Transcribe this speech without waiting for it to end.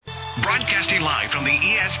Broadcasting live from the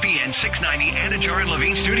ESPN 690 Anajar and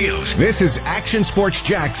Levine studios. This is Action Sports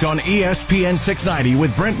Jacks on ESPN 690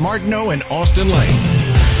 with Brent Martineau and Austin Lane.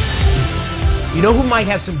 You know who might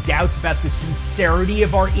have some doubts about the sincerity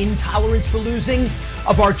of our intolerance for losing,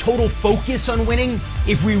 of our total focus on winning?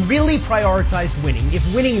 If we really prioritized winning, if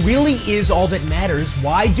winning really is all that matters,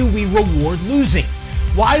 why do we reward losing?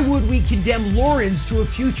 Why would we condemn Lawrence to a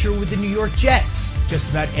future with the New York Jets? Just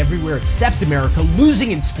about everywhere except America,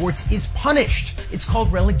 losing in sports is punished. It's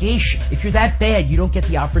called relegation. If you're that bad, you don't get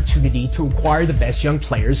the opportunity to acquire the best young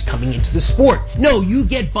players coming into the sport. No, you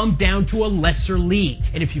get bumped down to a lesser league.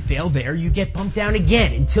 And if you fail there, you get bumped down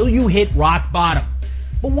again until you hit rock bottom.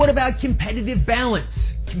 But what about competitive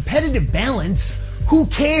balance? Competitive balance? Who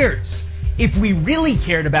cares? If we really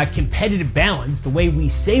cared about competitive balance the way we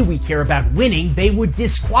say we care about winning, they would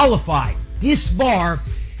disqualify, disbar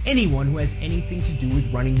anyone who has anything to do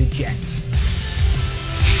with running the Jets.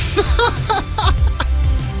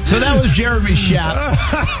 So that was Jeremy Schaap.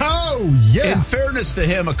 Oh, yeah. In fairness to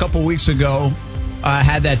him, a couple weeks ago,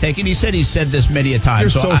 had that take, and he said this many a time. You're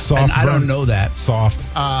so soft, I don't know that. Soft.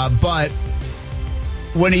 But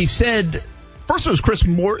when he said, first it was Chris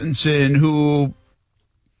Mortensen who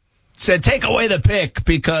said take away the pick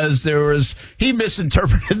because he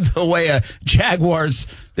misinterpreted the way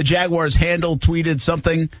the Jaguars handle tweeted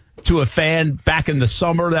something to a fan back in the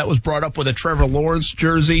summer that was brought up with a Trevor Lawrence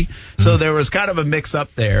jersey. So there was kind of a mix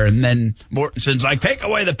up there. And then Mortensen's like, take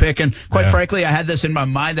away the pick. And quite frankly, I had this in my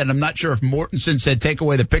mind that I'm not sure if Mortensen said take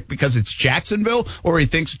away the pick because it's Jacksonville or he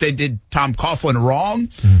thinks they did Tom Coughlin wrong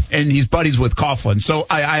and he's buddies with Coughlin. So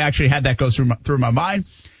I actually had that go through my mind.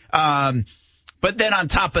 But then on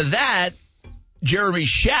top of that, Jeremy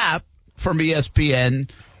Schaap from ESPN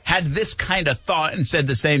had this kind of thought and said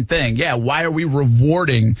the same thing. Yeah, why are we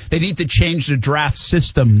rewarding? They need to change the draft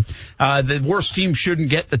system. The worst team shouldn't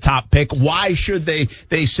get the top pick. Why should they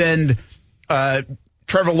send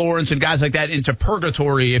Trevor Lawrence and guys like that into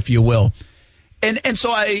purgatory, if you will? And so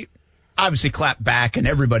I obviously clapped back, and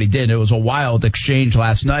everybody did. It was a wild exchange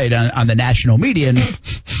last night on the national media.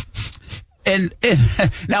 And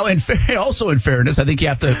now, also in fairness, I think you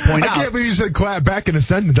have to point out. I can't believe you said clap back in a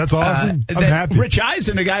sentence. That's awesome. I'm happy. Rich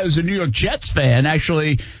Eisen, a guy who's a New York Jets fan,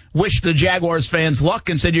 actually wished the Jaguars fans luck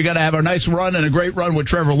and said you're going to have a nice run and a great run with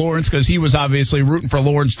Trevor Lawrence because he was obviously rooting for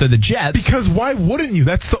Lawrence to the Jets. Because why wouldn't you?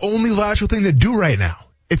 That's the only logical thing to do right now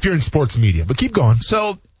if you're in sports media. But keep going.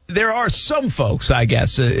 So there are some folks, I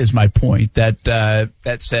guess, is my point, that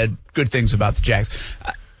said good things about the Jags.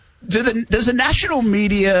 Does the national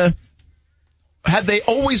media... Have they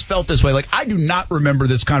always felt this way? Like, I do not remember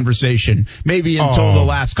this conversation, maybe until the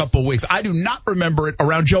last couple of weeks. I do not remember it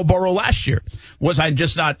around Joe Burrow last year. Was I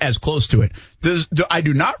just not as close to it? I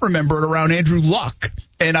do not remember it around Andrew Luck.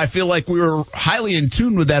 And I feel like we were highly in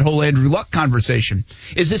tune with that whole Andrew Luck conversation.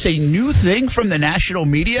 Is this a new thing from the national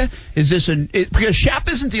media? Is this because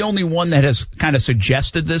Schaap isn't the only one that has kind of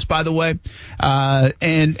suggested this, by the way.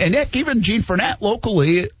 And Nick, even Gene Fournette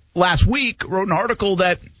locally last week wrote an article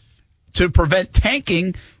that to prevent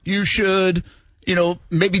tanking, you should,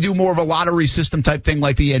 maybe do more of a lottery system type thing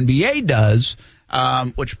like the NBA does,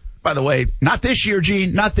 which, by the way, not this year,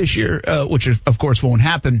 Gene, not this year, which of course won't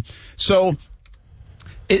happen. So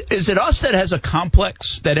is it us that has a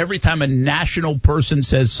complex that every time a national person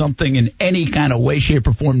says something in any kind of way, shape,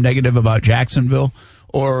 or form negative about Jacksonville,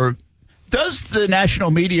 or does the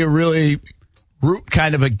national media really root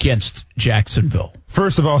kind of against Jacksonville?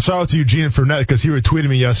 First of all, shout out to Eugene Fournette because he retweeted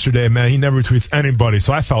me yesterday, man. He never retweets anybody,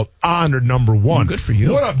 so I felt honored, number one. Good for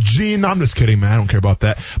you. What up, Gene? No, I'm just kidding, man. I don't care about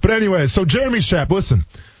that. But anyway, so Jeremy Schaap, listen,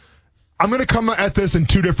 I'm going to come at this in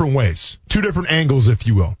two different ways, two different angles, if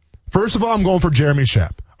you will. First of all, I'm going for Jeremy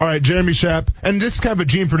Schaap. All right, Jeremy Schaap, and this is kind of a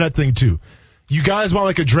Gene Fournette thing, too. You guys want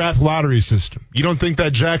like a draft lottery system. You don't think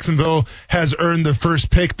that Jacksonville has earned the first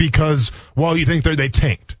pick because, well, you think they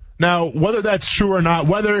tanked. Now, whether that's true or not,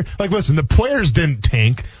 listen, the players didn't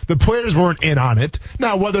tank. The players weren't in on it.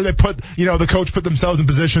 Now, whether they the coach put themselves in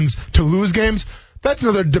positions to lose games, that's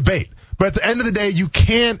another debate. But at the end of the day, you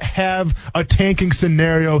can't have a tanking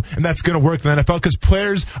scenario, and that's going to work in the NFL because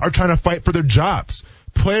players are trying to fight for their jobs.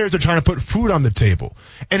 Players are trying to put food on the table.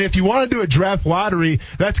 And if you want to do a draft lottery,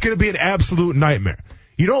 that's going to be an absolute nightmare.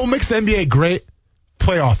 You know what makes the NBA great?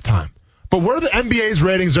 Playoff time. But what are the NBA's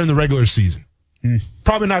ratings during the regular season?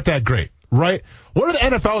 Probably not that great, right? What are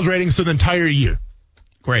the NFL's ratings through the entire year?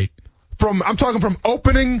 Great. I'm talking from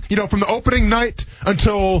opening, from the opening night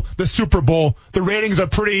until the Super Bowl, the ratings are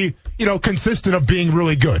pretty, consistent of being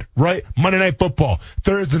really good, right? Monday Night Football,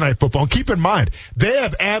 Thursday Night Football. And keep in mind, they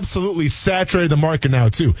have absolutely saturated the market now,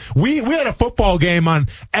 too. We had a football game on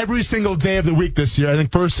every single day of the week this year, I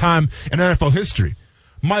think first time in NFL history.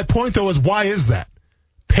 My point, though, is why is that?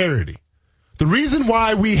 Parity. The reason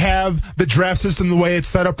why we have the draft system the way it's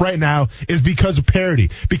set up right now is because of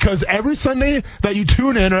parity. Because every Sunday that you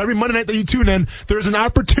tune in, or every Monday night that you tune in, there's an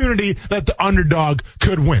opportunity that the underdog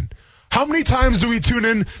could win. How many times do we tune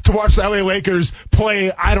in to watch the LA Lakers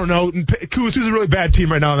play, I don't know, who's a really bad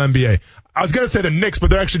team right now in the NBA? I was going to say the Knicks, but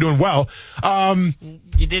they're actually doing well.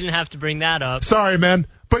 You didn't have to bring that up. Sorry, man.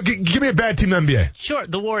 But give me a bad team in the NBA. Sure,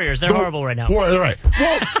 the Warriors. They're horrible right now. Warriors, right.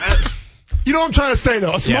 Well, you know what I'm trying to say,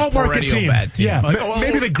 though? A small market team. Bad team. Yeah,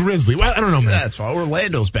 maybe the Grizzlies. Well, I don't know, man. That's fine.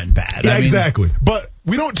 Orlando's been bad. Yeah, exactly. But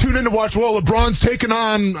we don't tune in to watch, LeBron's taking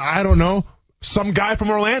on, I don't know, some guy from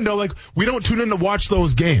Orlando. Like, we don't tune in to watch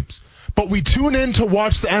those games. But we tune in to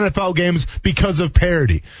watch the NFL games because of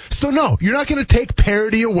parity. So, no, you're not going to take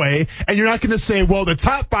parity away, and you're not going to say, the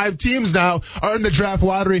top 5 teams now are in the draft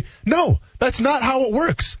lottery. No, that's not how it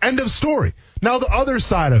works. End of story. Now, the other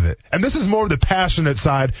side of it, and this is more of the passionate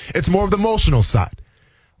side, it's more of the emotional side.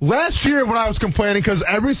 Last year when I was complaining because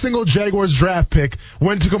every single Jaguars draft pick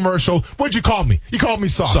went to commercial, what'd you call me? You called me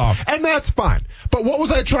soft. And that's fine. But what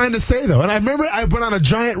was I trying to say, though? And I remember I went on a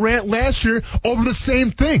giant rant last year over the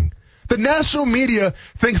same thing. The national media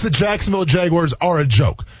thinks the Jacksonville Jaguars are a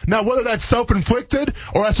joke. Now, whether that's self-inflicted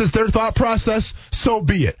or that's just their thought process, so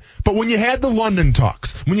be it. But when you had the London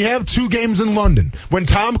talks, when you have 2 games in London, when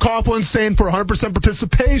Tom Coughlin's saying for 100%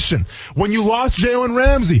 participation, when you lost Jalen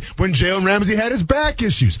Ramsey, when Jalen Ramsey had his back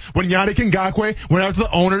issues, when Yannick Ngakoue went out to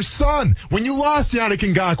the owner's son, when you lost Yannick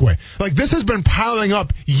Ngakoue. Like, this has been piling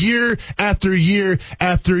up year after year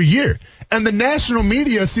after year. And the national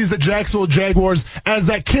media sees the Jacksonville Jaguars as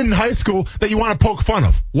that kid in high school that you want to poke fun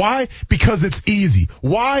of. Why? Because it's easy.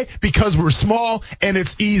 Why? Because we're small and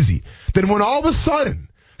it's easy. Then when all of a sudden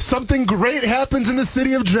something great happens in the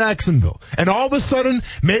city of Jacksonville, and all of a sudden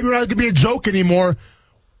maybe we're not going to be a joke anymore,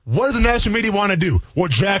 what does the national media want to do? Well,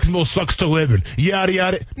 Jacksonville sucks to live in. Yada,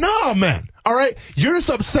 yada. No, man. All right? You're just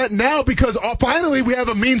upset now because finally we have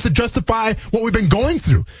a means to justify what we've been going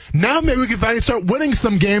through. Now maybe we can finally start winning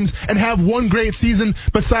some games and have one great season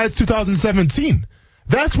besides 2017.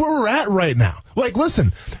 That's where we're at right now. Like,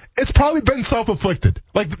 listen, it's probably been self-inflicted.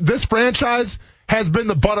 Like, this franchise has been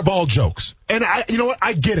the butt of all jokes. And you know what?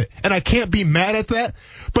 I get it. And I can't be mad at that.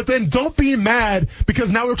 But then don't be mad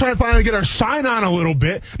because now we're trying to finally get our shine on a little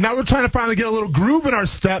bit. Now we're trying to finally get a little groove in our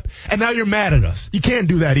step. And now you're mad at us. You can't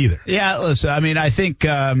do that either. Yeah, listen, I mean, I think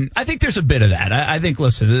there's a bit of that. I think,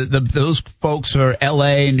 listen, those folks are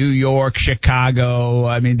L.A., New York, Chicago.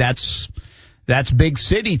 I mean, that's big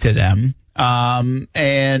city to them.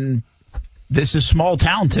 And this is small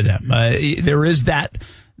town to them. There's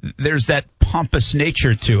that pompous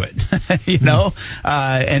nature to it,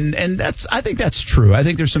 and I think that's true. I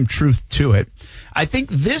think there's some truth to it. I think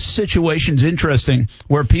this situation's interesting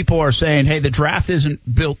where people are saying, hey, the draft isn't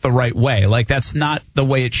built the right way. Like, that's not the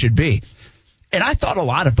way it should be. And I thought a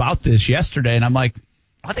lot about this yesterday, and I'm like,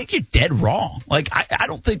 I think you're dead wrong. Like, I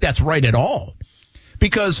don't think that's right at all.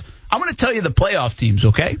 Because I'm going to tell you the playoff teams,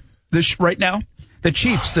 okay? Right now, the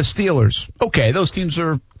Chiefs, the Steelers, okay, those teams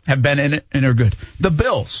have been in it and are good. The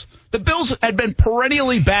Bills had been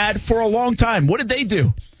perennially bad for a long time. What did they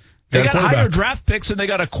do? They got higher draft picks and they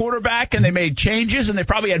got a quarterback and they made changes and they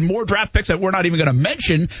probably had more draft picks that we're not even going to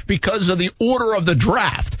mention because of the order of the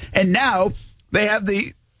draft. And now they have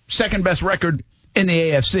the second best record in the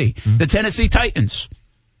AFC. Mm-hmm. The Tennessee Titans.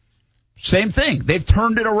 Same thing. They've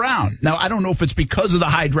turned it around. Now, I don't know if it's because of the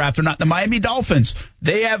high draft or not. The Miami Dolphins,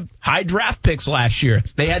 they have high draft picks last year.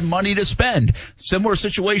 They had money to spend. Similar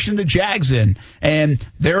situation the Jags in, and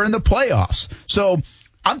they're in the playoffs. So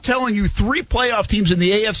I'm telling you, 3 playoff teams in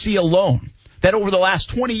the AFC alone that over the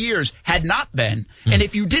last 20 years had not been, and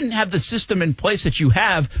if you didn't have the system in place that you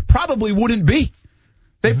have, probably wouldn't be.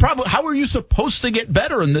 How are you supposed to get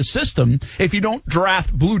better in this system if you don't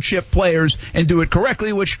draft blue chip players and do it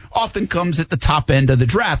correctly, which often comes at the top end of the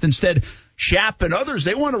draft? Instead, Shap and others,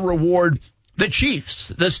 they want to reward the Chiefs,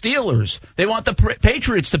 the Steelers. They want the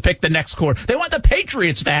Patriots to pick the next quarter. They want the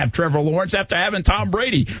Patriots to have Trevor Lawrence after having Tom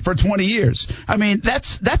Brady for 20 years. I mean,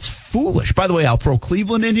 that's foolish. By the way, I'll throw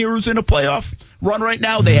Cleveland in here, who's in a playoff run right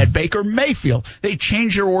now. They had Baker Mayfield. They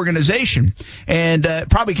changed their organization and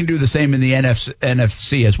probably can do the same in the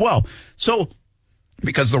NFC as well. So,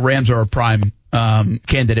 because the Rams are a prime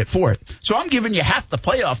candidate for it. So I'm giving you half the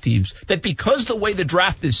playoff teams that, because the way the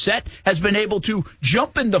draft is set, has been able to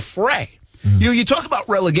jump in the fray. You talk about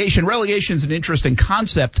relegation. Relegation is an interesting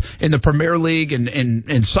concept in the Premier League and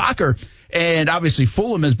in soccer, and obviously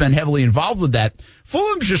Fulham has been heavily involved with that.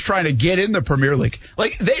 Fulham's just trying to get in the Premier League.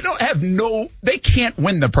 Like, they can't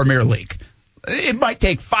win the Premier League. It might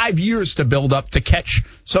take 5 years to build up to catch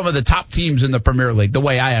some of the top teams in the Premier League, the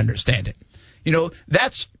way I understand it.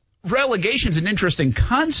 Relegation's an interesting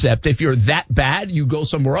concept. If you're that bad, you go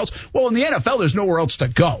somewhere else. Well, in the NFL, there's nowhere else to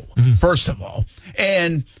go, first of all.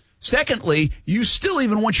 And secondly, you still,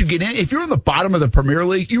 even once you get in, if you're in the bottom of the Premier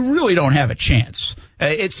League, you really don't have a chance.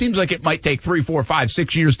 It seems like it might take 3, 4, 5,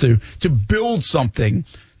 6 years to build something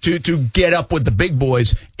to get up with the big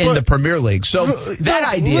boys in the Premier League. So that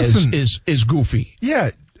idea is goofy.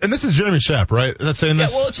 Yeah. And this is Jeremy Schaap, right? That's saying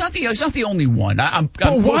this? Yeah, well, it's not the only one.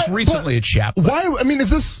 Most recently it's Schaap. Why? I mean, is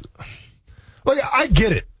this like, I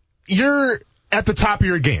get it. You're at the top of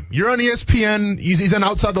your game. You're on ESPN. He's on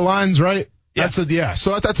Outside the Lines, right? Yeah.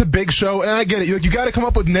 So that's a big show, and I get it. You got to come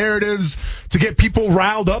up with narratives to get people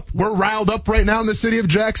riled up. We're riled up right now in the city of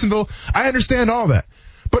Jacksonville. I understand all that.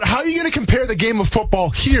 But how are you going to compare the game of football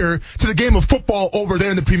here to the game of football over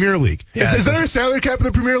there in the Premier League? Yeah, is there a salary cap in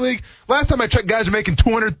the Premier League? Last time I checked, guys are making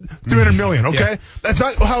 $200, $300 million, okay? Yeah. That's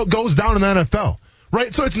not how it goes down in the NFL,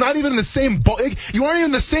 right? So it's not even in the same you aren't even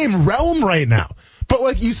in the same realm right now. But,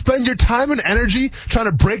 like, you spend your time and energy trying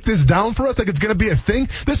to break this down for us like it's going to be a thing.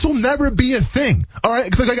 This will never be a thing, all right?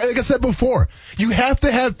 Because, like I said before, you have to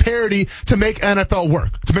have parity to make the NFL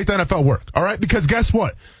work, all right? Because guess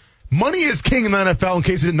what? Money is king in the NFL, in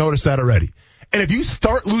case you didn't notice that already. And if you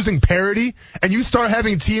start losing parity and you start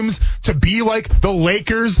having teams to be like the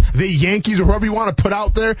Lakers, the Yankees, or whoever you want to put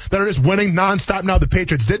out there that are just winning nonstop. Now, the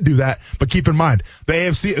Patriots did do that, but keep in mind, the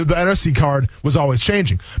NFC card was always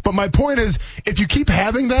changing. But my point is, if you keep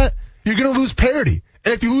having that, you're going to lose parity.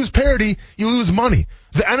 And if you lose parity, you lose money.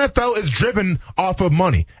 The NFL is driven off of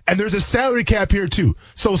money, and there's a salary cap here too.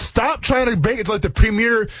 So stop trying to make it like the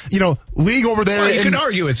premier, league over there. Well, you can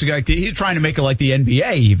argue it's like he's trying to make it like the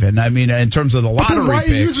NBA, even. I mean, in terms of the lottery. But then why are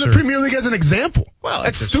you using the Premier League as an example? Well,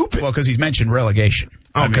 that's stupid. Well, because he's mentioned relegation.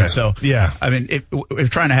 Okay. Yeah. I mean, if we're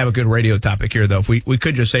trying to have a good radio topic here, though, if we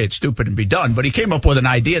could just say it's stupid and be done. But he came up with an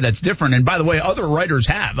idea that's different. And by the way, other writers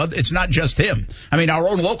have. It's not just him. I mean, our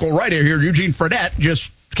own local writer here, Eugene Fredette,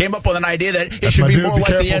 just came up with an idea that it should be more like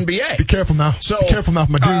the NBA. Be careful now. Be careful now,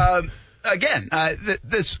 my dude. Again,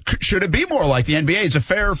 this should it be more like the NBA? Is a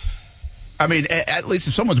fair. I mean, at least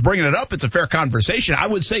if someone's bringing it up, it's a fair conversation. I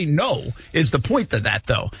would say no is the point to that,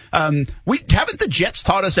 though. Haven't the Jets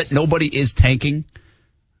taught us that nobody is tanking?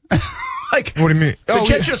 Like, what do you mean? The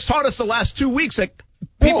Jets just taught us the last 2 weeks that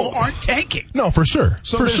people aren't tanking. No, for sure.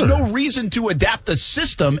 So there's no reason to adapt the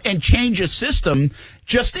system and change a system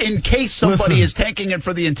just in case somebody is tanking it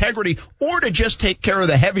for the integrity, or to just take care of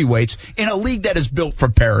the heavyweights in a league that is built for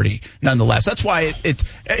parity, nonetheless. That's why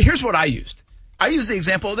here's what I used. I used the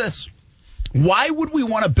example of this. Why would we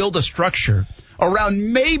want to build a structure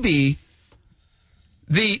around maybe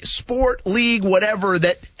the sport, league, whatever,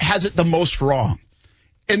 that has it the most wrong?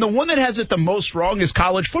 And the one that has it the most wrong is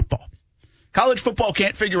college football. College football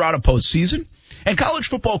can't figure out a postseason. And college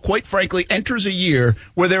football, quite frankly, enters a year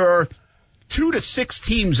where there are 2 to 6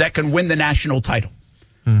 teams that can win the national title.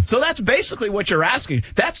 So that's basically what you're asking.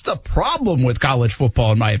 That's the problem with college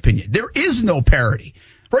football, in my opinion. There is no parity.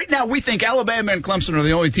 Right now, we think Alabama and Clemson are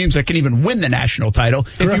the only teams that can even win the national title.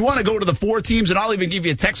 Correct. If you want to go to the 4 teams, and I'll even give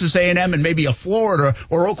you Texas A&M and maybe a Florida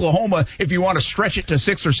or Oklahoma, if you want to stretch it to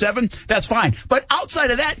 6 or 7, that's fine. But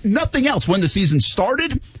outside of that, nothing else. When the season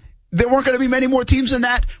started, there weren't going to be many more teams than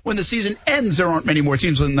that. When the season ends, there aren't many more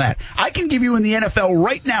teams than that. I can give you in the NFL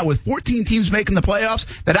right now, with 14 teams making the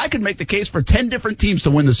playoffs, that I could make the case for 10 different teams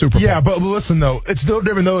to win the Super Bowl. Yeah, but listen, though, it's still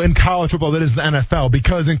different, though, in college football than it is the NFL,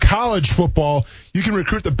 because in college football, you can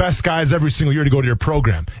recruit the best guys every single year to go to your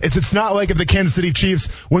program. It's not like if the Kansas City Chiefs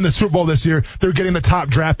win the Super Bowl this year, they're getting the top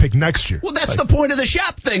draft pick next year. Well, that's the point of the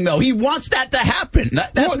Schaap thing, though. He wants that to happen.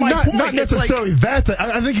 That's my point. Not necessarily that.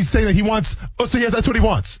 I think he's saying that he wants. Oh, so yes, that's what he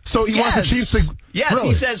wants. So he wants the Chiefs to. Yes, really?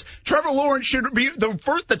 He says Trevor Lawrence should be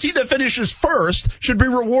the team that finishes first should be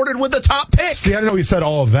rewarded with the top pick. See, I didn't know he said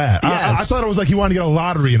all of that. Yes. I thought it was like he wanted to get a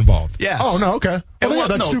lottery involved. Yes. Oh, no, okay. Well,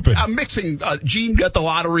 that's stupid. I'm mixing. Gene got the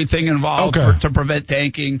lottery thing involved to prevent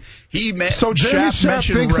tanking. So Jeremy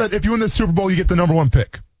Schaap thinks that if you win the Super Bowl, you get the number 1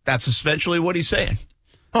 pick. That's essentially what he's saying.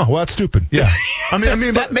 Oh, well, that's stupid. Yeah. I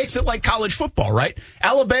mean, that makes it like college football, right?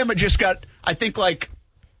 Alabama just got, I think, like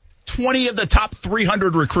 20 of the top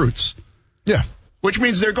 300 recruits. Yeah. Which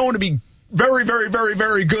means they're going to be very, very, very,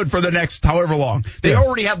 very good for the next however long. They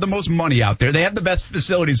already have the most money out there. They have the best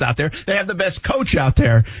facilities out there. They have the best coach out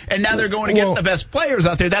there. And now they're going to get the best players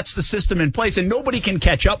out there. That's the system in place, and nobody can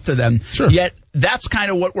catch up to them. Sure. Yet that's kind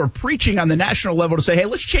of what we're preaching on the national level to say, hey,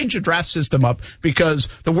 let's change the draft system up because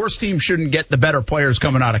the worst team shouldn't get the better players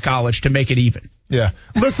coming out of college to make it even. Yeah.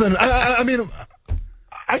 Listen, I mean,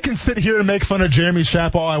 I can sit here and make fun of Jeremy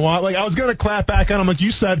Schaap all I want. Like, I was going to clap back on him like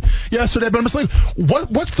you said yesterday, but I'm just like,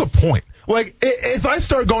 what's the point? Like, if I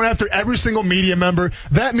start going after every single media member,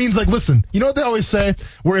 that means, like, listen, you know what they always say?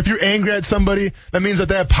 Where if you're angry at somebody, that means that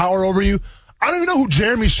they have power over you. I don't even know who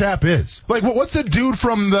Jeremy Schaap is. Like, what's the dude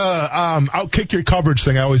from the Outkick Your Coverage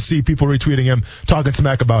thing? I always see people retweeting him, talking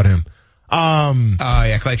smack about him.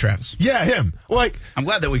 Clay Travis. Yeah, him. Like, I'm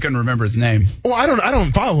glad that we couldn't remember his name. Well, I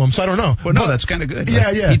don't follow him, so I don't know. Well, no, that's kind of good.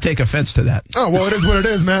 Yeah, yeah. He'd take offense to that. Oh, well, it is what it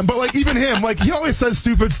is, man. But, like, even him, like, he always says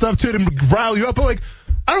stupid stuff to rile you up, but, like,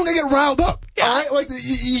 I don't get riled up. Yeah. All right? Like,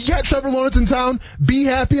 you got Trevor Lawrence in town. Be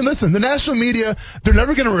happy. And listen, the national media, they're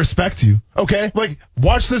never going to respect you. Okay? Like,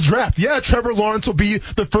 watch this draft. Yeah, Trevor Lawrence will be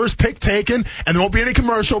the first pick taken, and there won't be any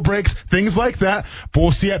commercial breaks, things like that. But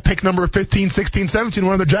we'll see at pick number 15, 16, 17,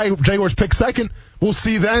 one of the Jaguars pick second. We'll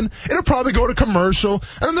see then. It'll probably go to commercial,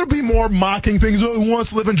 and then there'll be more mocking things. Oh, who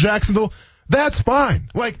wants to live in Jacksonville? That's fine.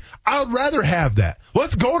 Like, I'd rather have that.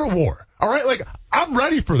 Let's go to war. All right? Like, I'm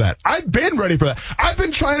ready for that. I've been ready for that. I've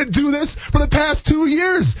been trying to do this for the past 2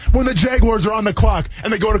 years when the Jaguars are on the clock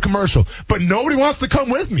and they go to commercial. But nobody wants to come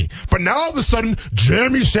with me. But now all of a sudden,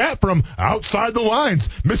 Jeremy Schaap from Outside the Lines,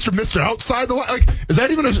 Mr. Outside the Lines. Like, is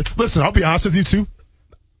that even listen, I'll be honest with you, too.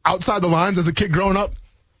 Outside the Lines as a kid growing up,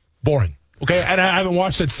 boring. Okay, and I haven't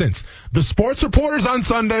watched it since. The sports reporters on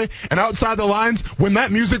Sunday and Outside the Lines, when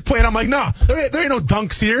that music played, I'm like, nah, there ain't no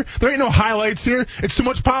dunks here. There ain't no highlights here. It's too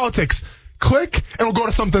much politics. Click, and we'll go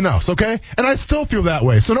to something else, okay? And I still feel that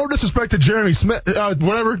way. So no disrespect to Jeremy Smith,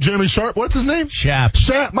 Jeremy Sharp. What's his name?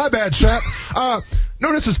 Schaap. My bad, Schaap.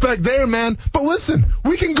 No disrespect there, man. But listen,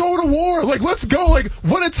 we can go to war. Like, let's go. Like,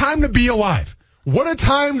 what a time to be alive. What a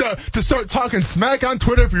time to start talking smack on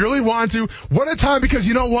Twitter if you really want to. What a time, because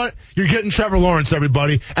you know what? You're getting Trevor Lawrence,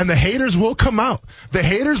 everybody, and the haters will come out. The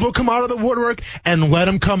haters will come out of the woodwork, and let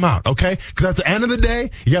them come out, okay? Because at the end of the day,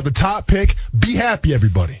 you got the top pick. Be happy,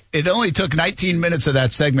 everybody. It only took 19 minutes of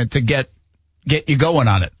that segment to get you going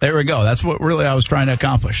on it. There we go. That's what really I was trying to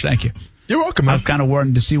accomplish. Thank you. You're welcome, man. I was kind of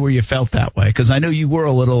wanting to see where you felt that way, because I know you were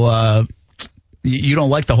a little you don't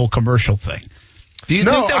like the whole commercial thing. Do you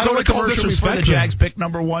think they'll go to commercial before the Jags pick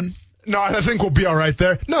number one? No, I think we'll be all right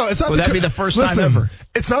there. No, it's not. Would that be the first time ever?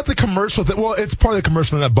 It's not the commercial thing. Well, it's part of the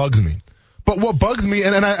commercial that bugs me. But what bugs me,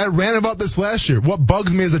 and I ran about this last year, what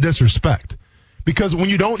bugs me is a disrespect. Because when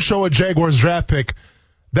you don't show a Jaguars draft pick,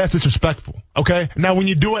 that's disrespectful. Okay? Now, when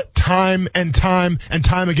you do it time and time and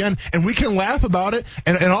time again, and we can laugh about it,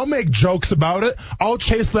 and I'll make jokes about it, I'll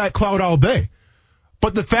chase that cloud all day.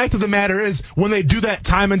 But the fact of the matter is, when they do that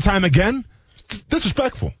time and time again, it's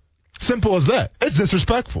disrespectful. Simple as that. It's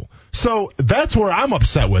disrespectful. So that's where I'm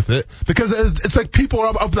upset with it, because it's like people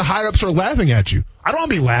up the higher-ups are laughing at you. I don't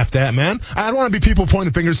want to be laughed at, man. I don't want to be people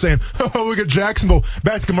pointing fingers saying, oh, look at Jacksonville,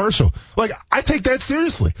 back to commercial. Like, I take that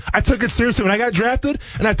seriously. I took it seriously when I got drafted,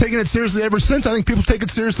 and I've taken it seriously ever since. I think people take it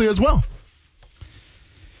seriously as well.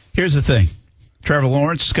 Here's the thing. Trevor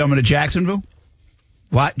Lawrence is coming to Jacksonville.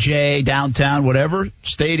 Lot J, downtown, whatever,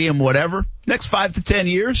 stadium, whatever. Next 5 to 10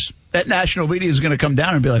 years, that national media is going to come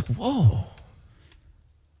down and be like, whoa,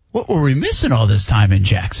 what were we missing all this time in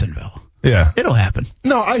Jacksonville? Yeah. It'll happen.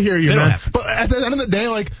 No, I hear you, It'll man. happen. But at the end of the day,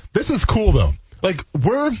 like, this is cool, though. Like,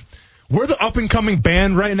 we're the up-and-coming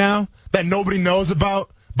band right now that nobody knows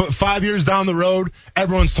about. But 5 years down the road,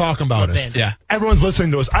 everyone's talking about us. Band? Yeah. Everyone's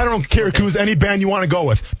listening to us. I don't care who's any band you want to go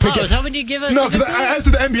with. Pick is that what you give us? No, because I asked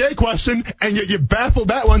the NBA question, and you baffled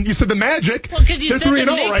that one. You said the Magic. Well, because you they're said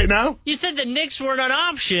 3-0 right now. You said the Knicks weren't an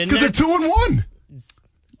option. Because they're 2-1.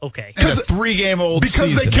 Okay. In a 3-game-old because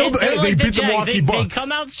season. They killed. They beat the Jags. Milwaukee Bucks. They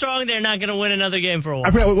come out strong. They're not going to win another game for a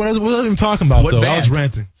while. What was I even talking about, what though? Band? I was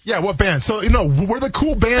ranting. Yeah, what band? So, we're the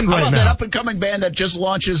cool band How right about now. that up-and-coming band that just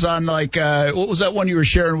launches on, like, what was that one you were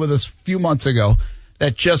sharing with us a few months ago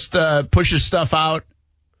that just pushes stuff out,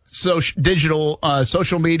 digital,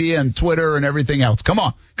 social media and Twitter and everything else? Come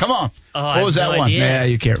on. What was that one? Idea. Yeah,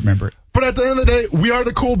 you can't remember it. But at the end of the day, we are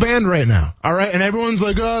the cool band right now, all right? And everyone's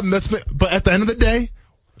like, but at the end of the day,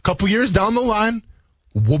 a couple years down the line,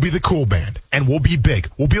 we'll be the cool band, and we'll be big.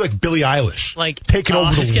 We'll be like Billie Eilish, taking over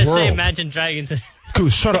the world. I was gonna say Imagine Dragons.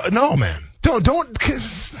 Dude, shut up! No, man, don't.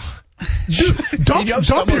 Dump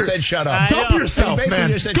said shut up. Dump yourself, He basically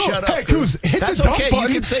man. just said Go, shut up. hey, Coos, hit That's the dump okay. button.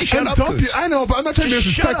 You can say shut and up, dump Coos. I know, but I'm not trying to be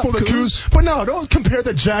Just shut disrespectful up, to Coos. Coos. But no, don't compare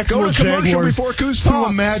the Jacksonville Go to commercial Jaguars before Coos to talks.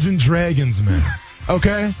 Imagine Dragons, man.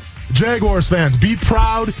 Okay? Jaguars fans, be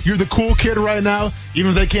proud. You're the cool kid right now.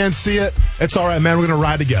 Even if they can't see it, it's all right, man. We're going to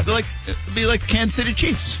ride together. Be like the Kansas City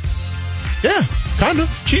Chiefs. Yeah, kind of.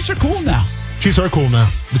 Chiefs are cool now. Chiefs are cool now.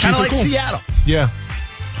 The Chiefs Kind of are like cool. Seattle. Yeah.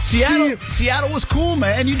 Seattle was cool,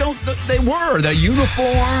 man. They were the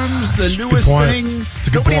uniforms, the It's a good newest point. thing. It's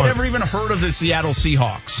a good Nobody point. had ever even heard of the Seattle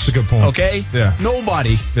Seahawks. It's a good point. Okay. Yeah.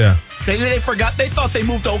 Nobody. Yeah. They forgot. They thought they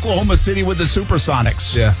moved to Oklahoma City with the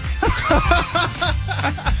Supersonics. Yeah.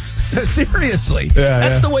 Seriously.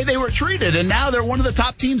 That's the way they were treated, and now they're one of the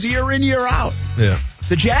top teams year in, year out. Yeah.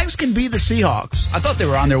 The Jags can be the Seahawks. I thought they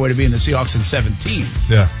were on their way to being the Seahawks in 17.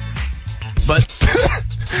 Yeah. But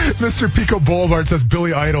Mr. Pico Boulevard says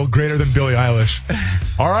Billy Idol greater than Billie Eilish.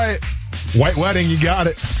 All right. White Wedding, you got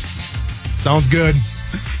it. Sounds good.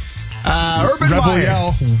 Urban Rebel Meyer,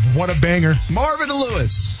 Yell, what a banger. Marvin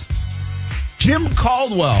Lewis, Jim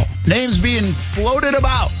Caldwell, names being floated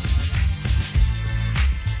about.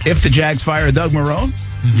 If the Jags fire Doug Marrone,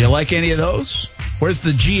 you like any of those? Where's the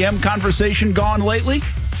GM conversation gone lately?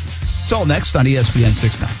 It's all next on ESPN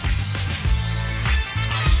 690.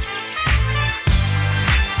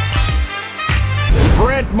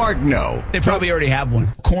 Brent Martineau, They probably already have one.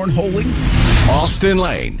 Cornholing. Austin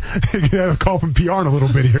Lane. You're going to have a call from PR in a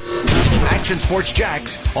little bit here. Action Sports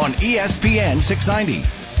Jacks on ESPN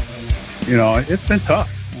 690. You know, it's been tough.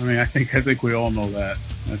 I mean, I think we all know that.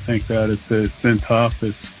 I think that it's been tough.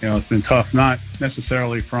 It's been tough, not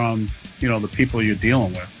necessarily from, the people you're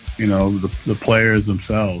dealing with. The players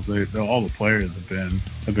themselves. All the players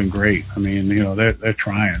have been great. I mean, they're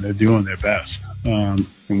trying. They're doing their best. And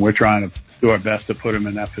we're trying to do our best to put them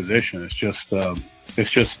in that position. It's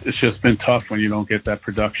just been tough when you don't get that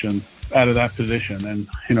production out of that position. And,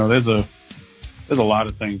 there's a lot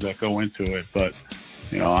of things that go into it, but,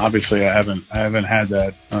 obviously I haven't had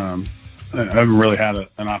that, I haven't really had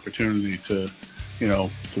an opportunity to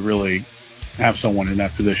really have someone in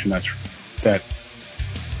that position that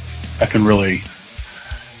can really,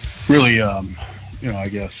 I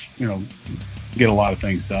guess, get a lot of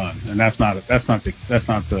things done. And that's not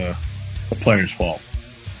the player's fault.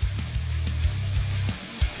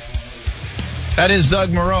 That is Doug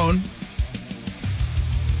Marrone.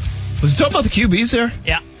 Was he talking about the QBs there?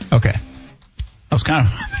 Yeah. Okay. I was kind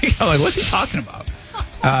of thinking, what's he talking about?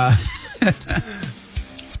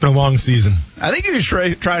 It's been a long season. I think you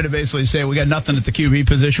should try to basically say we got nothing at the QB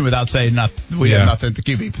position without saying we got nothing at the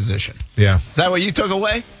QB position. Yeah. Is that what you took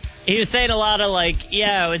away? He was saying a lot of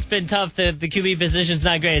it's been tough. The QB position's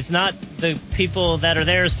not great. It's not the people that are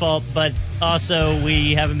there's fault, but also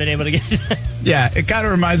we haven't been able to get it. Yeah, it kind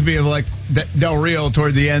of reminds me of Del Rio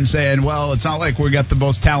toward the end saying, well, it's not like we got the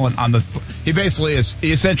most talent on the. He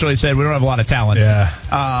essentially said we don't have a lot of talent. Yeah.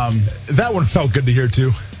 That one felt good to hear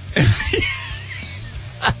too.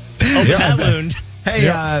 That wound.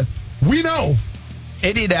 Hey, we know.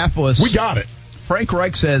 Indianapolis. We got it. Frank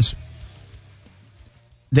Reich says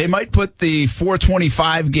they might put the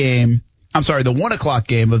 4:25 game, the 1 o'clock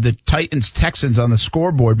game of the Titans-Texans on the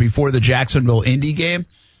scoreboard before the Jacksonville-Indy game.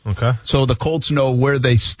 Okay. So the Colts know where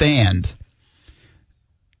they stand.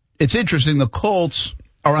 It's interesting. The Colts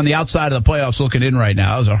are on the outside of the playoffs looking in right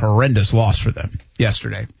now. It was a horrendous loss for them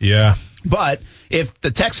yesterday. Yeah. But if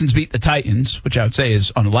the Texans beat the Titans, which I would say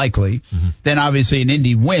is unlikely, then obviously an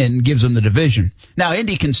Indy win gives them the division. Now,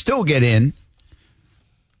 Indy can still get in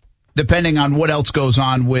depending on what else goes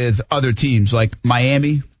on with other teams. Like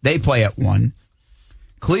Miami, they play at 1.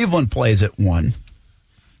 Cleveland plays at 1.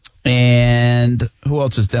 And who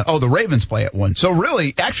else is down? Oh, the Ravens play at 1. So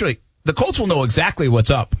really, actually, the Colts will know exactly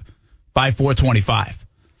what's up by 4:25.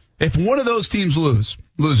 If one of those teams loses,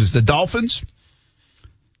 the Dolphins,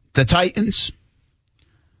 the Titans,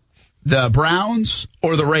 the Browns,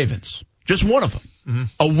 or the Ravens, just one of them,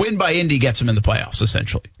 a win by Indy gets them in the playoffs,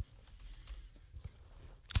 essentially.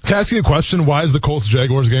 Can I ask you a question? Why is the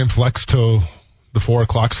Colts-Jaguars game flexed to the 4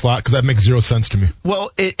 o'clock slot? Because that makes zero sense to me.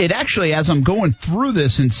 Well, it actually, as I'm going through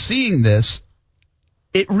this and seeing this,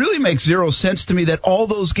 it really makes zero sense to me that all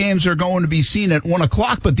those games are going to be seen at 1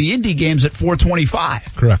 o'clock, but the Indy game's at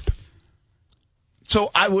 4:25. Correct.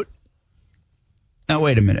 So I would. Now,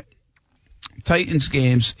 wait a minute. Titans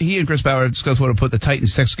games. He and Chris Bauer discussed what to put the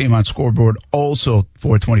Titans-Texans game on scoreboard, also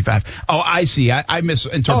 4:25. Oh, I see. I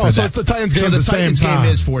misinterpreted so that. It's the Titans game so at the Titans same time.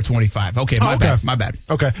 game is 4:25. Okay, my bad.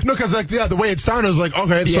 Okay. No, because the way it sounded was like,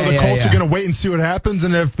 okay, so the Colts are going to wait and see what happens,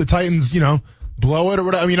 and if the Titans, blow it or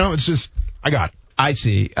whatever, it's just, I got it. I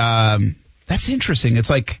see. That's interesting. It's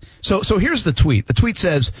like, so here's the tweet. The tweet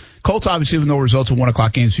says, Colts obviously with no results in 1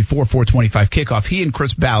 o'clock games before 4:25 kickoff. He and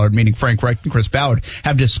Chris Ballard, meaning Frank Reich and Chris Ballard,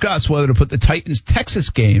 have discussed whether to put the Texans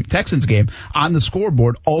game on the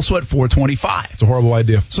scoreboard also at 4:25. It's a horrible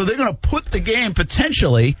idea. So they're going to put the game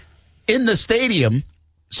potentially in the stadium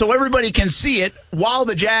so everybody can see it while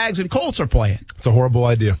the Jags and Colts are playing. It's a horrible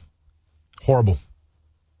idea. Horrible.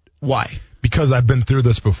 Why? Because I've been through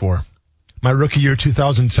this before. My rookie year,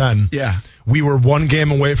 2010, we were one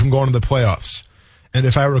game away from going to the playoffs. And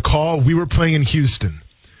if I recall, we were playing in Houston.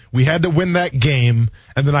 We had to win that game,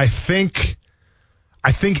 and then I think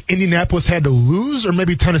Indianapolis had to lose, or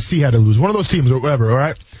maybe Tennessee had to lose. One of those teams or whatever, all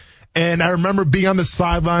right? And I remember being on the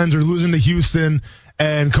sidelines or losing to Houston,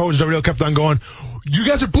 and Coach Del Rio kept on going, you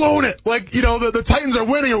guys are blowing it. Like, the Titans are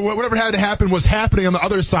winning, or whatever had to happen was happening on the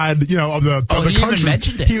other side, of the country. Even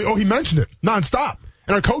mentioned it. He mentioned it nonstop.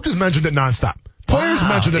 And our coaches mentioned it nonstop. Players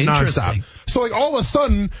mentioned it nonstop. So, all of a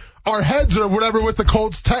sudden, our heads or whatever with the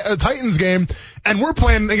Colts Titans game, and we're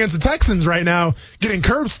playing against the Texans right now, getting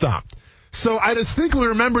curb stomped. So I distinctly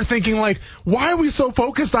remember thinking, why are we so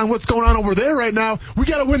focused on what's going on over there right now? We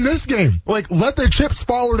got to win this game. Let the chips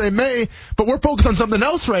fall where they may, but we're focused on something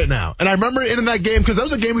else right now. And I remember in that game, because that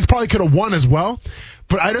was a game we probably could have won as well,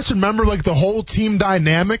 but I just remember, the whole team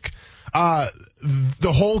dynamic,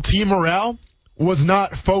 the whole team morale was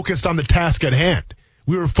not focused on the task at hand.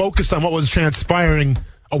 We were focused on what was transpiring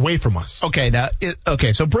away from us.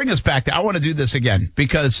 Okay, so bring us back to, I want to do this again,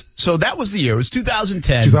 because, so that was the year. It was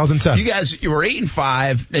 2010. 2010. You were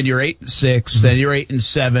 8-5, then you're 8-6, then you're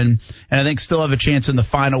 8-7, and I think still have a chance in the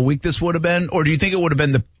final week this would have been, or do you think it would have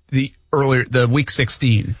been the week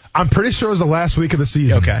 16? I'm pretty sure it was the last week of the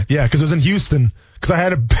season. Okay. Yeah, because it was in Houston, because I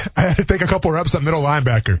had to take a couple reps at middle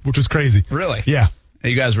linebacker, which was crazy. Really? Yeah.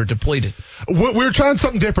 You guys were depleted. We were trying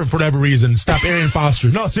something different for whatever reason. Stop Arian Foster.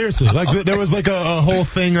 No, seriously. There was a whole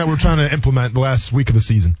thing that we're trying to implement the last week of the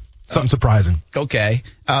season. Something surprising. Okay.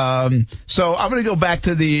 So I'm going to go back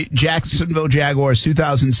to the Jacksonville Jaguars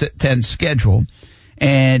 2010 schedule.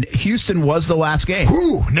 And Houston was the last game.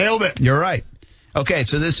 Ooh, nailed it. You're right. Okay,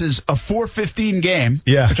 so this is a 4:15 game.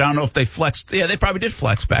 Yeah. Which I don't know if they flexed. Yeah, they probably did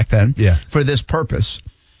flex back then. Yeah. For this purpose.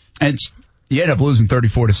 And you end up losing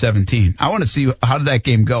 34-17. I want to see how did that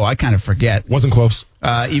game go. I kind of forget. Wasn't close.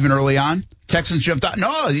 Even early on, Texans jumped out.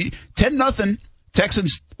 No, 10-0.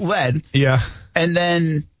 Texans led. Yeah. And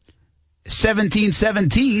then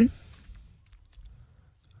 17-17.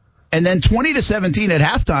 And then 20-17 at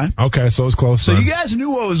halftime. Okay, so it was close. So you guys knew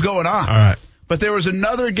what was going on. All right. But there was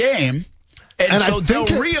another game. And so Del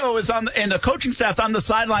Rio is and the coaching staff's on the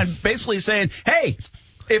sideline basically saying, hey,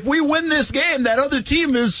 if we win this game, that other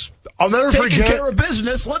team is taking care of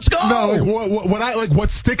business. Let's go. No,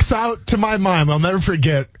 what sticks out to my mind, I'll never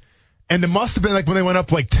forget. And it must have been when they went up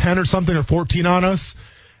 10 or something or 14 on us.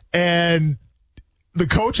 And the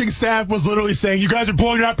coaching staff was literally saying, you guys are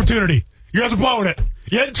blowing your opportunity. You guys are blowing it.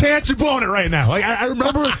 You had a chance, you're blowing it right now. I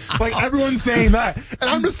remember everyone saying that. And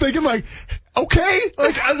I'm just thinking okay,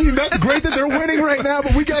 that's great that they're winning right now,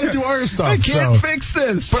 but we got to do our stuff. I can't fix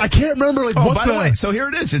this. But I can't remember what by the way, so here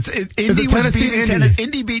it is.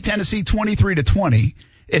 Indy beat Tennessee 23-20.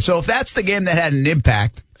 So if that's the game that had an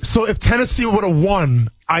impact. So if Tennessee would have won,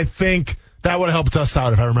 I think that would have helped us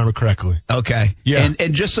out if I remember correctly. Okay. Yeah.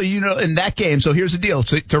 And just so you know, in that game, so here's the deal.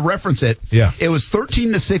 So to reference it, it was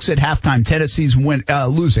 13-6 at halftime. Tennessee's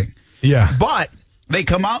losing. Yeah. But they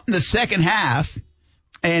come out in the second half.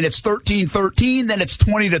 And it's 13-13, then it's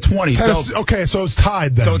 20-20. Okay, so it's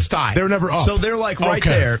tied then. So it's tied. They were never up. So they're right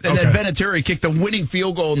there. And then Vinatieri kicked the winning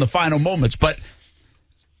field goal in the final moments. But,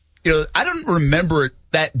 I don't remember it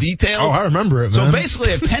that detailed. Oh, I remember it, man. So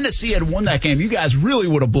basically, if Tennessee had won that game, you guys really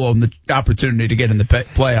would have blown the opportunity to get in the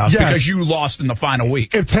playoffs because you lost in the final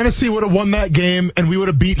week. If Tennessee would have won that game and we would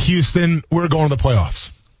have beat Houston, we're going to the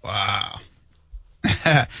playoffs. Wow.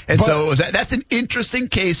 That's an interesting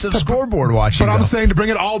case of scoreboard watching. But I'm saying to bring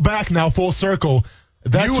it all back now full circle,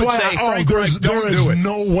 that's why there's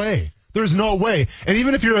no way. There's no way. And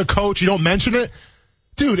even if you're a coach, you don't mention it.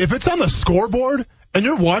 Dude, if it's on the scoreboard and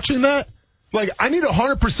you're watching that, I need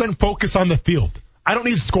 100% focus on the field. I don't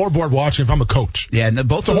need scoreboard watching if I'm a coach. Yeah, and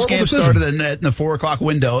both those games started in the 4 o'clock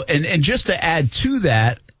window. And just to add to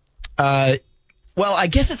that, well, I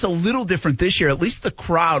guess it's a little different this year. At least the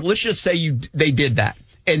crowd, let's just say they did that.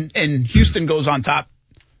 And Houston goes on top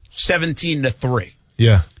 17-3.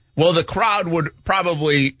 Yeah. Well, the crowd would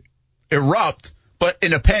probably erupt, but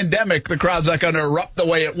in a pandemic, the crowd's not going to erupt the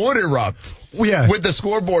way it would erupt. Yeah. With the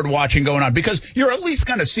scoreboard watching going on, because you're at least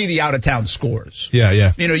going to see the out-of-town scores.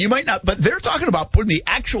 Yeah. You might not, but they're talking about putting the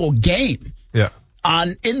actual game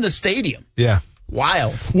on in the stadium. Yeah.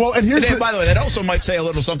 Wild. Well, and here's by the way, that also might say a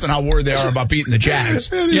little something how worried they are about beating the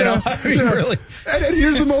Jags. Really. And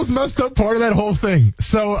here's the most messed up part of that whole thing.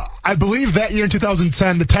 So I believe that year in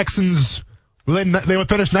 2010, the Texans, they would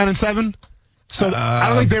finish 9-7. So I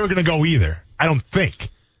don't think they were going to go either. I don't think.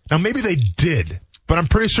 Now maybe they did, but I'm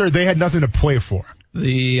pretty sure they had nothing to play for.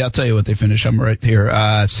 I'll tell you what they finished. I'm right here,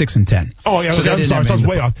 6-10. Oh yeah, so I'm sorry, I was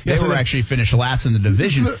way off. They were actually finished last in the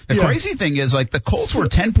division. The crazy thing is, like, the Colts were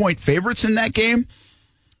 10-point favorites in that game.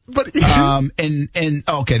 But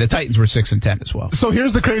okay, the Titans were 6-10 as well. So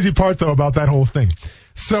here's the crazy part though about that whole thing.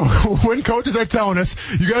 So when coaches are telling us,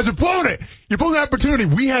 you guys are blowing it, you're blowing the opportunity,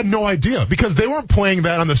 we had no idea because they weren't playing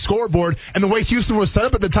that on the scoreboard, and the way Houston was set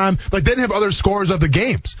up at the time, like, they didn't have other scores of the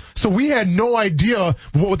games. So we had no idea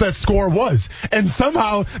what that score was. And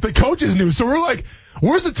somehow the coaches knew. So we're like,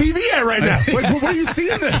 where's the TV at right now? Like, where are you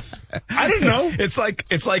seeing this? I didn't know. It's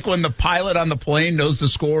like when the pilot on the plane knows the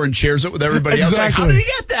score and shares it with everybody else. Like, how did he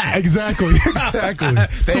get that? Exactly.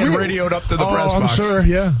 They had radioed up to the press box. I'm sure,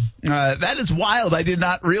 yeah. That is wild. I did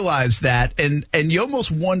not realize that. And you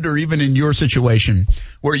almost wonder, even in your situation,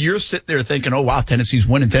 where you're sitting there thinking, oh, wow, Tennessee's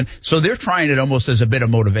winning 10. So they're trying it almost as a bit of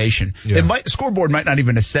motivation. Yeah. The scoreboard might not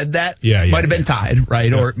even have said that. Might have been tied,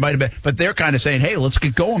 right? Yeah. Or it might have been. But they're kind of saying, hey, let's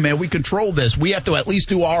get going, man. We control this. We have to at least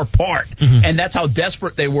do our part. Mm-hmm. And that's how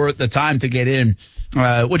desperate they were at the time to get in.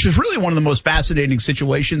 Which is really one of the most fascinating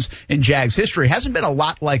situations in Jags history. Hasn't been a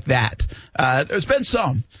lot like that. There's been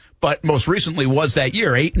some, but most recently was that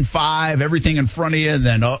year, 8-5, everything in front of you, and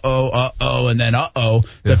then and then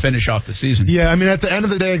to finish off the season. Yeah, I mean, at the end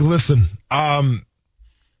of the day, listen, and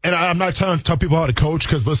I'm not trying to tell people how to coach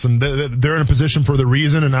because, listen, they're in a position for the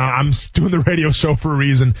reason, and I'm doing the radio show for a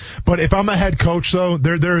reason. But if I'm a head coach, though,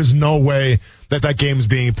 there is no way that game is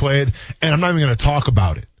being played, and I'm not even going to talk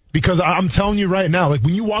about it. Because I'm telling you right now, like,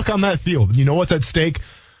 when you walk on that field and you know what's at stake,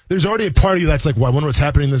 there's already a part of you that's like, well, I wonder what's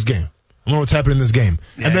happening in this game.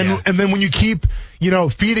 Yeah, and then when you keep,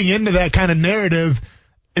 feeding into that kind of narrative,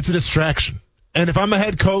 it's a distraction. And if I'm a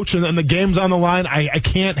head coach and the game's on the line, I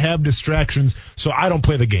can't have distractions, so I don't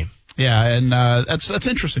play the game. Yeah, and that's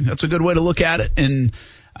interesting. That's a good way to look at it. And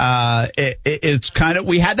it's kind of,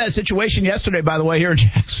 we had that situation yesterday, by the way, here in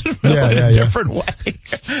Jacksonville in a different way.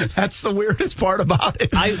 That's the weirdest part about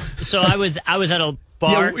it. I was at a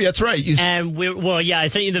bar. Yeah, that's right. I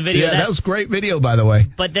sent you the video. Yeah, that was great video, by the way.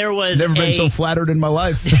 But there was never been so flattered in my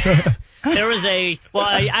life. There was I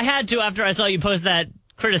had to after I saw you post that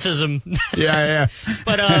criticism. Yeah.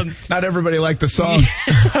 But not everybody liked the song.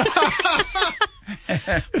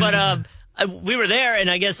 But we were there, and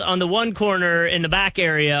I guess on the one corner in the back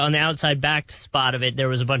area, on the outside back spot of it, there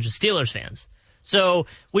was a bunch of Steelers fans. So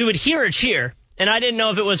we would hear a cheer, and I didn't know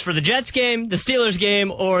if it was for the Jets game, the Steelers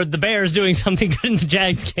game, or the Bears doing something good in the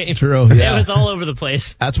Jags game. True, yeah. It was all over the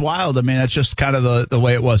place. That's wild. I mean, that's just kind of the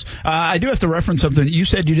way it was. I do have to reference something. You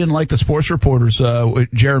said you didn't like the sports reporters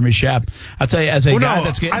with Jeremy Schaap. I'll tell you, as a guy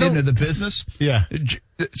that's getting into the business,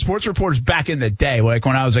 sports reporters back in the day, like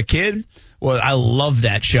when I was a kid, well, I loved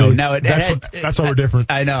that show. See, now that's why we're different.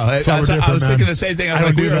 I know. I was thinking the same thing. I was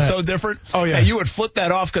like, we were so different. Oh yeah. And you would flip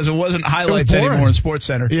that off because it wasn't highlights anymore in Sports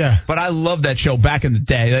Center. Yeah. But I loved that show back in the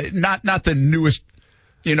day. Not the newest,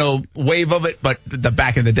 wave of it, but the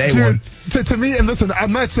back in the day one. To me, and listen,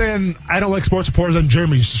 I'm not saying I don't like sports reporters on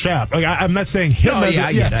Jeremy Schaap. Like I'm not saying him. I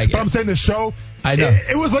get it. But I'm saying the show. I know.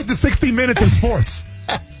 It was like the 60 minutes of sports.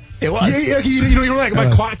 It was. Yeah, you're like, my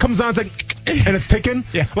clock comes on, it's like, and it's ticking.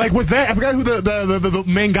 Yeah. Like with that, I forgot who the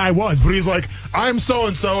main guy was, but he's like, I'm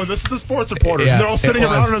so-and-so, and this is the sports reporters. Yeah, and they're all sitting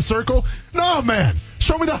around in a circle. No, man.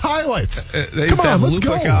 Show me the highlights. Come on, let's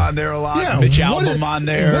go. On there a lot. Yeah, Mitch Albom on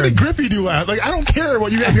there. What did Griffey do last? Like, I don't care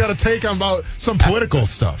what you guys got to take on about some political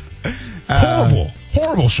stuff.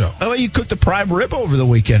 Horrible show. Oh, you cooked a prime rib over the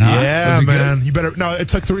weekend, huh? Yeah, man. Good? You better. No, it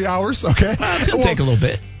took 3 hours. Okay, it's gonna take a little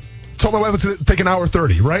bit. Told my wife it's going to take an hour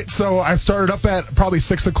 30, right? So I started up at probably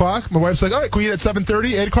 6 o'clock. My wife's like, all right, can we eat at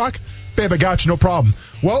 7:30, 8 o'clock? Babe, I got you, no problem.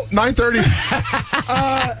 Well, 9:30.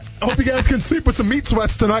 I hope you guys can sleep with some meat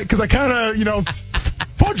sweats tonight because I kind of,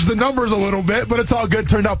 fudged the numbers a little bit, but it's all good.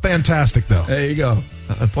 Turned out fantastic, though. There you go.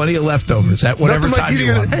 Plenty of leftovers at whatever time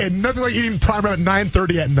you want. Hey, nothing like eating prime rib at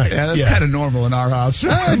 9:30 at night. Yeah, that's kind of normal in our house.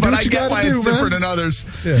 But I get why it's different in others.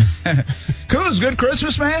 Yeah. Cool. It was a good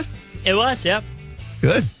Christmas, man. It was, yeah.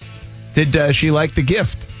 Good. Did she like the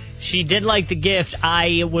gift? She did like the gift.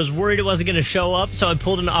 I was worried it wasn't going to show up, so I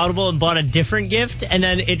pulled an audible and bought a different gift, and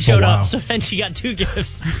then it showed up, so then she got 2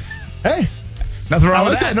 gifts. Hey. Nothing wrong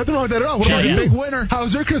with that. Nothing wrong with that at all. What about you? Big winner. How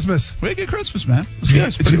was your Christmas? We had a good Christmas, man. It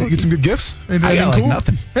was good. Did you get some good gifts? I got cool?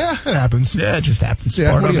 nothing. Yeah, it happens. Yeah, it just happens.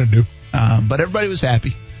 Yeah, what are you going to do? But everybody was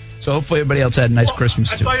happy. So hopefully everybody else had a nice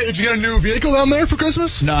Christmas, too. Did you get a new vehicle down there for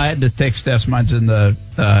Christmas? No, I had to take Steph's. Mine's in the,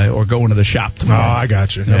 or go into the shop tomorrow. Oh, I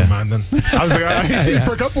got you. Never mind then. I was like, I see you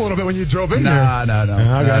perk up a little bit when you drove in there. No.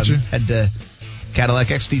 Yeah, I got you. Had the Cadillac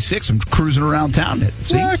XT6. I'm cruising around town.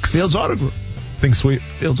 Flex. Fields Auto Group. Things sweet.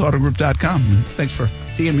 FieldsAutoGroup.com. Thanks for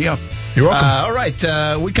teeing me up. You're welcome. All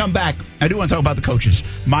right, we come back. I do want to talk about the coaches.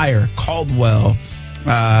 Meyer, Caldwell,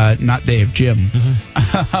 not Dave, Jim,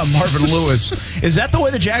 Marvin Lewis. Is that the way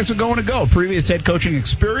the Jags are going to go? Previous head coaching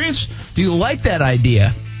experience? Do you like that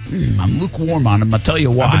idea? I'm lukewarm on him. I'll tell you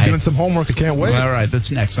why. I've been doing some homework. I can't wait. All right, that's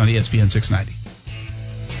next on ESPN 690.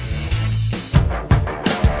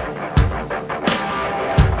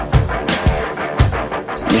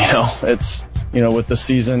 It's, with the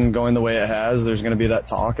season going the way it has, there's going to be that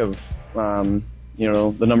talk of, the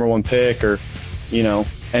number one pick or,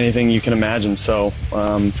 anything you can imagine. So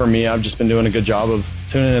for me, I've just been doing a good job of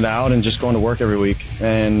tuning it out and just going to work every week.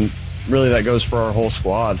 And really that goes for our whole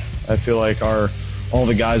squad. I feel like all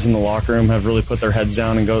the guys in the locker room have really put their heads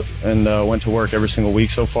down and went to work every single week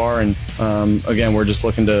so far. And again, we're just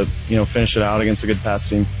looking to, finish it out against a good Pats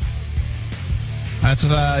team. That's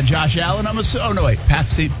Josh Allen. Oh, no, wait.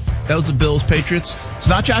 Pat's team. That was the Bills, Patriots. It's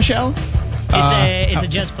not Josh Allen? It's a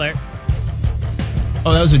Jets player.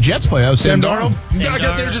 Oh, that was a Jets player. That was Sam Darnold? I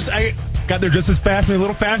got there just as fast, maybe a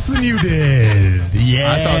little faster than you did.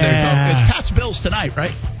 Yeah. I thought they were talking. It's Pats Bills tonight,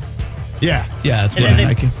 right? Yeah. Yeah, that's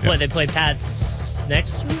what they play Pats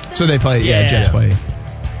next week? So they play, Jets play.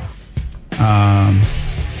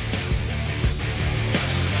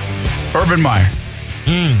 Urban Meyer.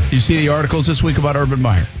 You see the articles this week about Urban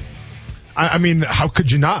Meyer? I mean, how could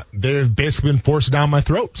you not? They've basically been forced down my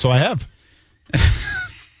throat, so I have.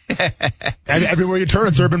 And everywhere you turn,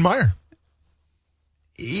 it's Urban Meyer.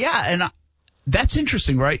 Yeah, and that's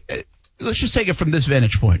interesting, right? Let's just take it from this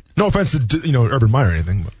vantage point. No offense to Urban Meyer or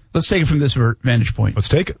anything, but let's take it from this vantage point. Let's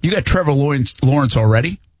take it. You got Trevor Lawrence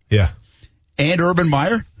already. Yeah. And Urban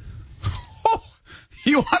Meyer.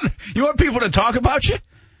 You want people to talk about you?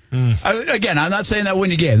 Again, I'm not saying that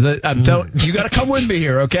win you games. I'm telling you, got to come with me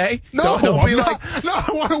here, okay? No, don't be I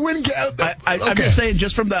want to win games. I'm just saying,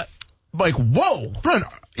 just from the whoa, Brent,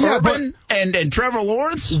 Urban and Trevor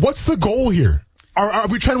Lawrence. What's the goal here? Are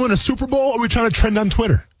we trying to win a Super Bowl? Or are we trying to trend on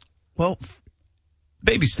Twitter? Well,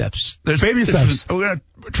 baby steps. Baby steps. We're going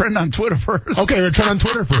to trend on Twitter first. Okay, we're trending on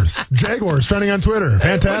Twitter first. Jaguars trending on Twitter.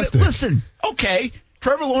 Fantastic. Listen, okay.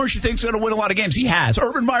 Trevor Lawrence, you think, is going to win a lot of games. He has.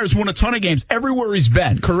 Urban Meyer's won a ton of games everywhere he's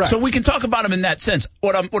been. Correct. So we can talk about him in that sense.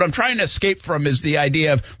 What I'm trying to escape from is the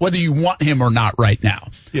idea of whether you want him or not right now.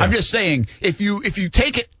 Yeah. I'm just saying, if you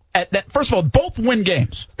take it at that, first of all, both win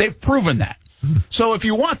games. They've proven that. So if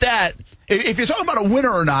you want that, if you're talking about a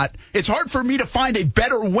winner or not, it's hard for me to find a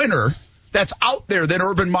better winner that's out there than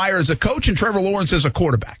Urban Meyer as a coach and Trevor Lawrence as a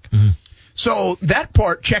quarterback. So that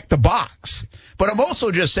part checked the box. But I'm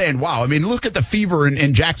also just saying, wow, I mean, look at the fever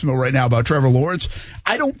in Jacksonville right now about Trevor Lawrence.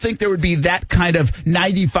 I don't think there would be that kind of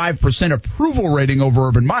 95% approval rating over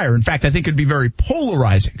Urban Meyer. In fact, I think it would be very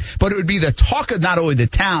polarizing. But it would be the talk of not only the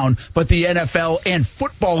town, but the NFL and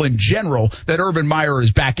football in general that Urban Meyer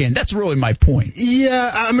is back in. That's really my point. Yeah,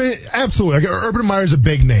 I mean, absolutely. Urban Meyer's a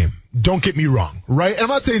big name. Don't get me wrong, right? And I'm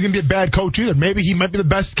not saying he's going to be a bad coach either. Maybe he might be the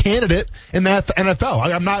best candidate in that NFL.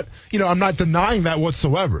 I'm not denying that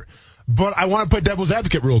whatsoever. But I want to play devil's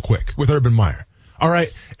advocate real quick with Urban Meyer. All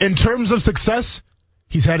right. In terms of success,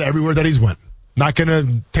 he's had everywhere that he's went. Not going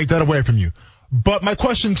to take that away from you. But my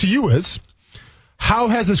question to you is, how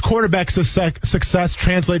has his quarterback success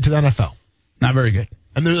translated to the NFL? Not very good.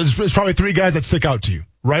 And there's probably three guys that stick out to you,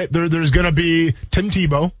 right? There's going to be Tim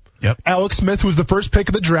Tebow. Yep. Alex Smith was the first pick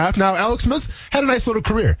of the draft. Now, Alex Smith had a nice little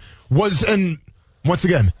career. And once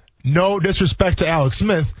again, no disrespect to Alex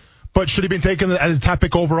Smith, but should he been taken as a top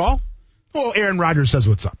pick overall? Well, Aaron Rodgers says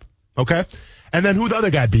what's up. Okay? And then who the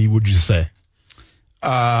other guy be, would you say?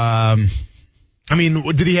 I mean,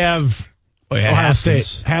 did he have Ohio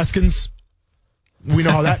State? Haskins? We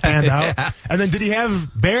know how that panned out. Yeah. And then did he have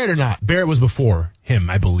Barrett or not? Barrett was before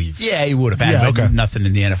him, I believe. Yeah, he would have had nothing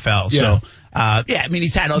in the NFL. Yeah. So, I mean,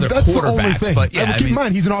 he's had other That's quarterbacks. The only thing. But yeah, keep in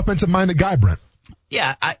mind, he's an offensive-minded guy, Brent.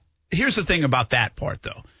 Yeah, here's the thing about that part,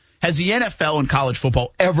 though. Has the NFL and college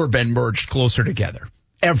football ever been merged closer together?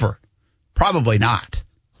 Ever? Probably not.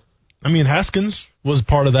 I mean, Haskins was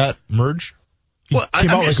part of that merge. Well,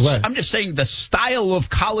 I'm just saying the style of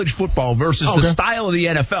college football versus the style of the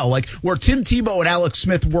NFL. Like where Tim Tebow and Alex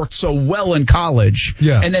Smith worked so well in college,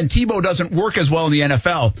 and then Tebow doesn't work as well in the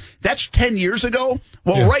NFL. That's 10 years ago.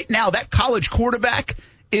 Well, right now, that college quarterback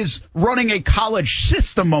is running a college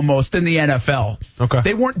system almost in the NFL. Okay.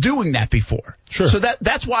 They weren't doing that before. Sure. So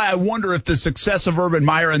that's why I wonder if the success of Urban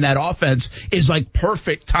Meyer and that offense is like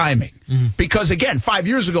perfect timing. Mm-hmm. Because again, 5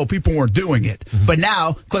 years ago, people weren't doing it. Mm-hmm. But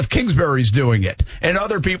now Cliff Kingsbury's doing it and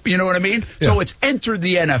other people, you know what I mean? Yeah. So it's entered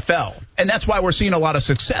the NFL. And that's why we're seeing a lot of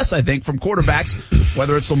success, I think, from quarterbacks,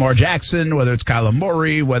 whether it's Lamar Jackson, whether it's Kyler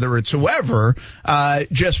Murray, whether it's whoever. I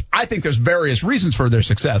think there's various reasons for their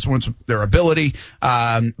success. One, their ability,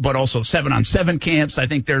 but also 7-on-7 camps. I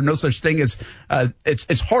think there's no such thing as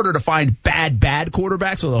it's harder to find bad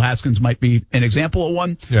quarterbacks, although Haskins might be an example of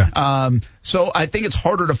one. Yeah. So I think it's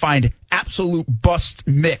harder to find absolute bust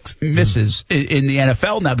misses in the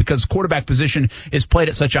NFL now because quarterback position is played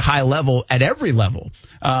at such a high level at every level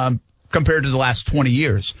compared to the last 20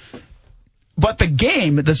 years. But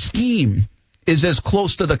the scheme is as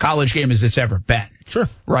close to the college game as it's ever been. Sure.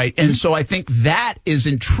 Right? And so I think that is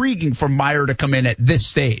intriguing for Meyer to come in at this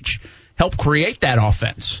stage. Help create that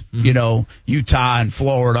offense, Utah and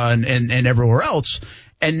Florida and everywhere else.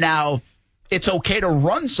 And now it's okay to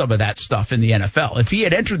run some of that stuff in the NFL. If he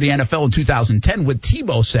had entered the NFL in 2010 with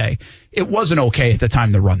Tebow, say, it wasn't okay at the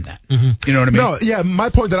time to run that. Mm-hmm. You know what I mean? No, yeah, my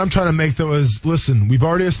point that I'm trying to make, though, is, listen, we've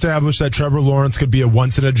already established that Trevor Lawrence could be a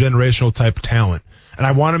once-in-a-generational type of talent. And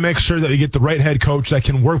I want to make sure that you get the right head coach that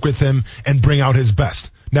can work with him and bring out his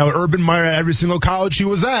best. Now, Urban Meyer, at every single college he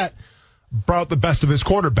was at, brought the best of his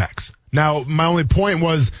quarterbacks. Now, my only point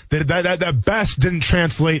was that best didn't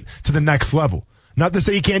translate to the next level. Not to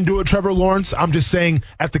say he can't do it, Trevor Lawrence. I'm just saying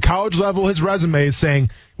at the college level, his resume is saying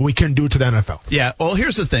we can do it to the NFL. Yeah, well,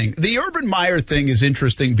 here's the thing. The Urban Meyer thing is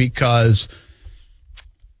interesting because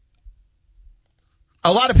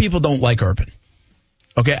a lot of people don't like Urban.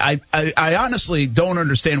 Okay, I honestly don't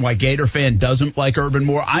understand why Gator fan doesn't like Urban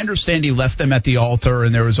more. I understand he left them at the altar,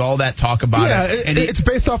 and there was all that talk about it. Yeah, it's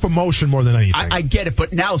based off emotion more than anything. I get it,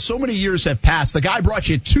 but now so many years have passed. The guy brought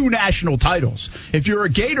you 2 national titles. If you're a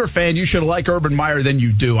Gator fan, you should like Urban Meyer than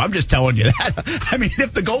you do. I'm just telling you that. I mean,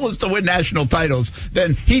 if the goal is to win national titles,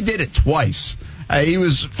 then he did it twice. He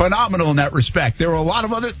was phenomenal in that respect. There were a lot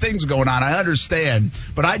of other things going on, I understand.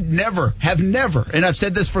 But I'd never, and I've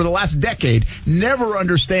said this for the last decade, never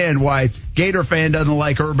understand why Gator fan doesn't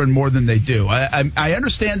like Urban more than they do. I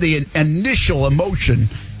understand the initial emotion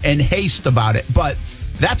and haste about it, but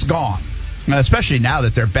that's gone. Especially now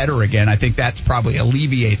that they're better again. I think that's probably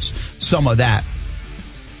alleviates some of that.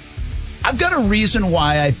 I've got a reason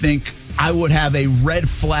why I think I would have a red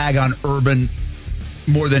flag on Urban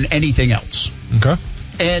more than anything else. Okay.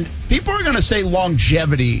 And people are going to say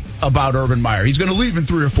longevity about Urban Meyer. He's going to leave in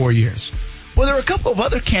 3 or 4 years. Well, there are a couple of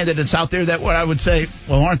other candidates out there that what I would say,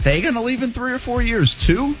 well, aren't they going to leave in 3 or 4 years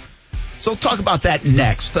too? So we'll talk about that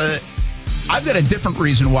next. I've got a different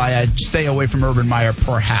reason why I'd stay away from Urban Meyer,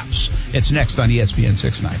 perhaps. It's next on ESPN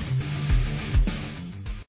 690.